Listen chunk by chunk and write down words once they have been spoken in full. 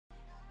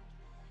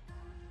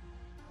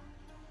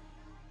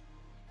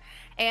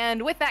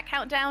And with that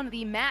countdown,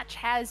 the match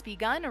has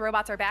begun.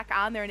 Robots are back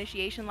on their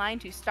initiation line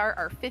to start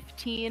our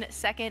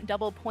 15-second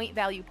double point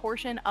value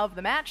portion of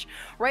the match.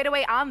 Right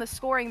away on the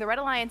scoring, the Red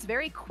Alliance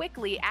very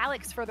quickly,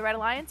 Alex for the Red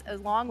Alliance,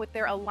 along with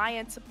their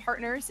alliance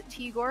partners,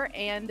 Tigor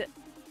and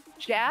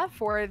Jav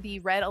for the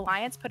Red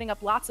Alliance, putting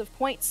up lots of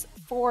points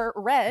for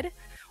Red.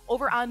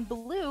 Over on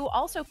blue,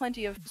 also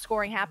plenty of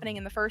scoring happening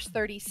in the first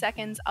 30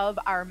 seconds of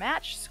our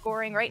match.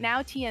 Scoring right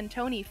now, T and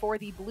Tony for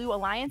the Blue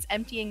Alliance,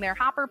 emptying their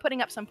hopper,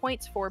 putting up some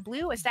points for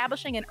blue,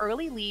 establishing an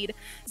early lead,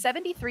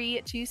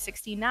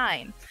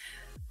 73-69.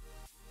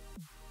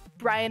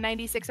 Brian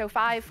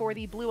 9605 for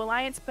the Blue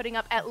Alliance, putting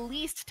up at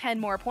least 10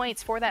 more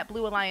points for that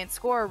Blue Alliance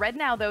score. Red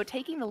now, though,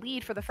 taking the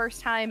lead for the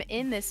first time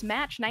in this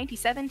match,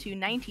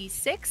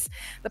 97-96.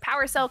 The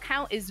power cell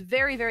count is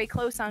very, very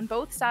close on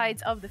both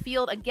sides of the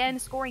field. Again,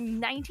 scoring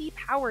 90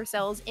 power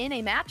cells in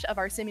a match of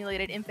our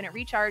simulated infinite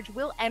recharge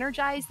will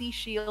energize the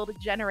shield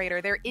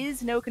generator. There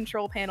is no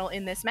control panel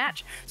in this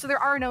match, so there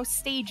are no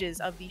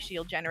stages of the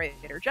shield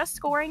generator. Just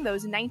scoring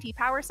those 90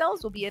 power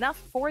cells will be enough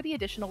for the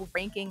additional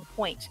ranking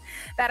point.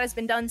 That has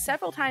been done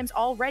several times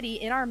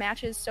already in our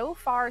matches so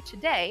far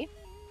today.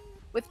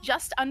 With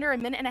just under a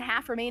minute and a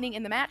half remaining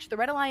in the match, the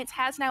Red Alliance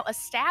has now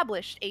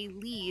established a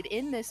lead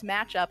in this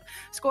matchup.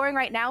 Scoring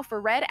right now for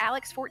Red,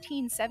 Alex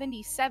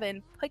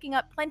 1477, picking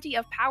up plenty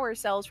of power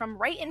cells from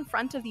right in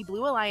front of the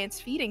Blue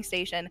Alliance feeding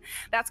station.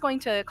 That's going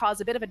to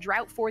cause a bit of a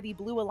drought for the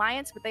Blue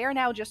Alliance, but they are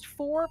now just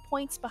 4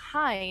 points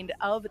behind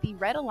of the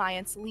Red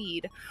Alliance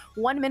lead.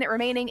 1 minute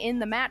remaining in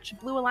the match,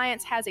 Blue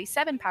Alliance has a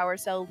 7 power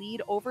cell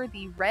lead over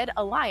the Red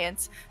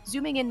Alliance.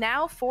 Zooming in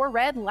now for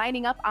Red,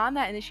 lining up on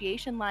that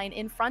initiation line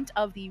in front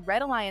of the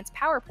Red Alliance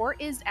power port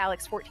is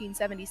Alex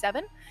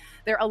 1477.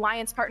 Their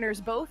alliance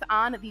partners both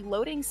on the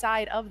loading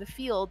side of the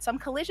field. Some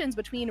collisions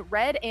between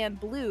red and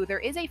blue. There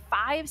is a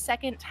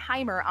 5-second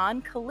timer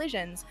on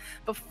collisions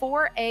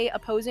before a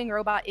opposing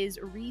robot is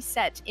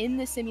reset in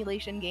the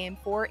simulation game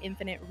for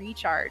infinite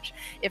recharge.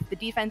 If the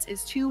defense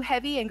is too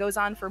heavy and goes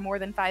on for more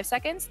than 5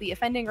 seconds, the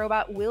offending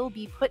robot will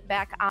be put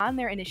back on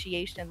their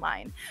initiation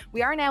line.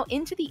 We are now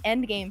into the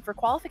end game for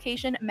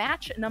qualification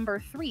match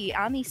number 3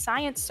 on the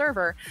science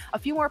server. A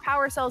few more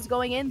power cells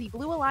going in. The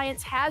Blue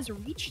Alliance has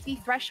reached the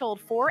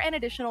threshold for an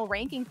additional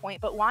ranking point,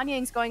 but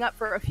Wanyang's going up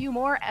for a few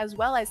more, as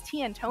well as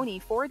T and Tony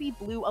for the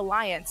Blue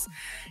Alliance.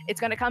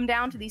 It's going to come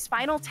down to these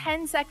final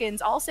 10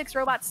 seconds. All 6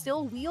 robots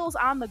still wheels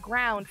on the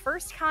ground.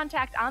 First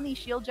contact on the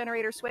shield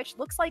generator switch.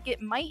 Looks like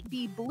it might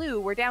be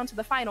blue. We're down to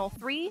the final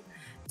 3,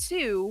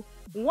 2,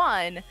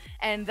 1,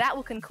 and that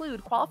will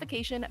conclude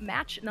qualification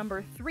match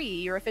number 3.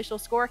 Your official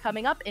score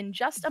coming up in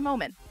just a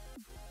moment.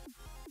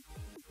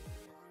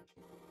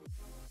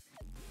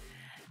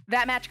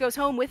 That match goes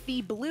home with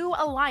the Blue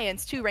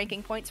Alliance, 2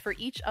 ranking points for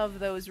each of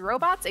those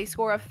robots, a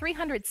score of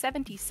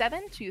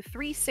 377 to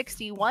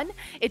 361.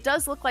 It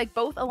does look like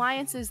both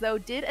alliances, though,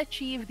 did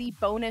achieve the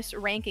bonus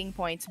ranking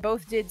points.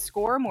 Both did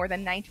score more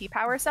than 90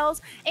 power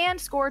cells and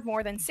scored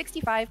more than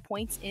 65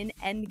 points in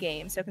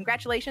endgame. So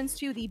congratulations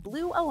to the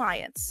Blue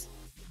Alliance.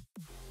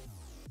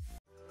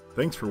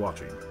 Thanks for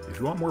watching. If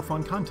you want more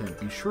fun content,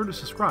 be sure to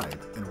subscribe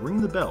and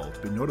ring the bell to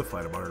be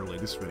notified about our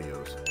latest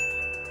videos.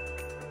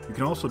 You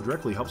can also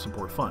directly help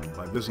support Fun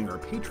by visiting our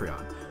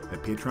Patreon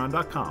at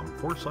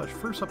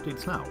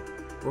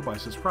patreon.com/firstupdatesnow or by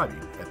subscribing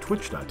at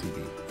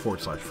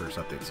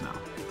twitch.tv/firstupdatesnow.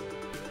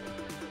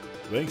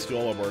 Thanks to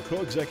all of our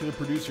co-executive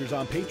producers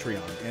on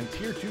Patreon and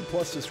Tier 2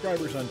 Plus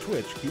subscribers on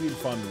Twitch, keeping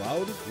Fun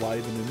loud,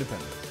 live, and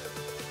independent.